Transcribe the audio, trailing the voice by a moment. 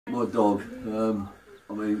My dog,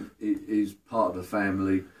 I mean, he's part of the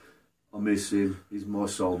family. I miss him. He's my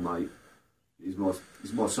soulmate. He's my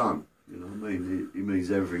son. You know what I mean? He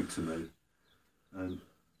means everything to me. And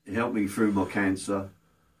he helped me through my cancer.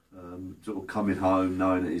 Sort of coming home,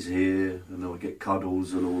 knowing that he's here, and I get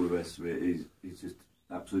cuddles and all the rest of it. He's just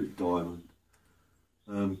absolute diamond.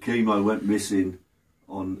 Kemo went missing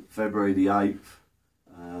on February the 8th,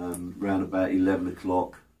 round about 11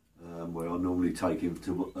 o'clock, where I normally take him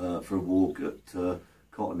to for a walk at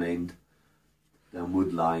Cotton End, down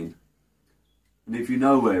Wood Lane. And if you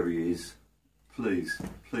know where he is, please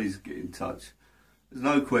get in touch. There's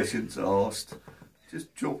no questions asked.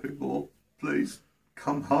 Just drop him off, please.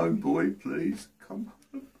 Come home, boy, please. Come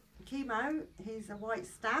home. Kemo, he's a white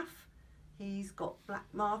staff. He's got black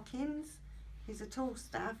markings. He's a tall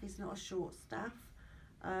staff. He's not a short staff.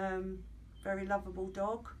 Very lovable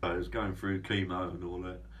dog. I was going through chemo and all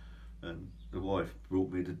that, and the wife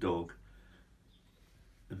brought me the dog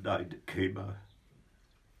and named it Kemo.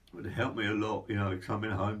 But it helped me a lot, you know,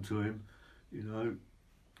 coming home to him, you know,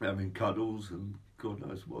 having cuddles and God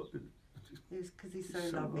knows what. It's because he's so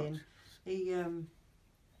loving.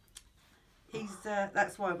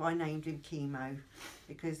 That's why I named him Kemo,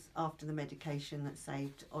 because after the medication that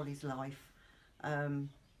saved Olly's life,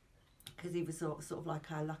 because he was sort of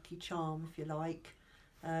like our lucky charm, if you like.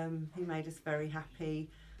 He made us very happy.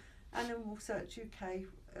 Animal Search UK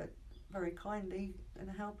very kindly going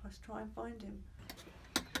to help us try and find him.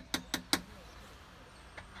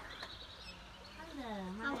 Hello,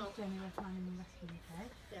 my name's Jenny with Animal Rescue UK.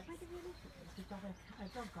 Yes. Can I give you a look at this? We've got a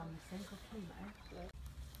dog gone missing called Kemo. Yes.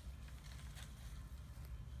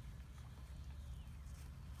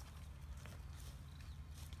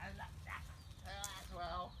 I like that as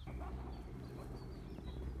well.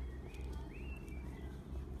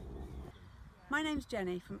 My name's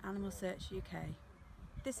Jenny from Animal Search UK.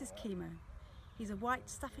 This is Kemo. He's a white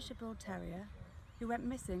Staffordshire Bull Terrier who went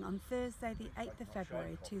missing on Thursday the 8th of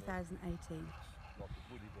February 2018.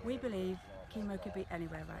 We believe Kemo could be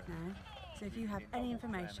anywhere right now, so if you have any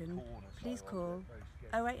information, please call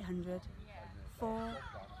 0800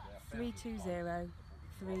 4320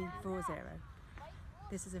 340.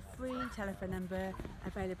 This is a free telephone number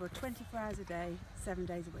available 24 hours a day, 7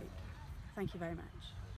 days a week. Thank you very much.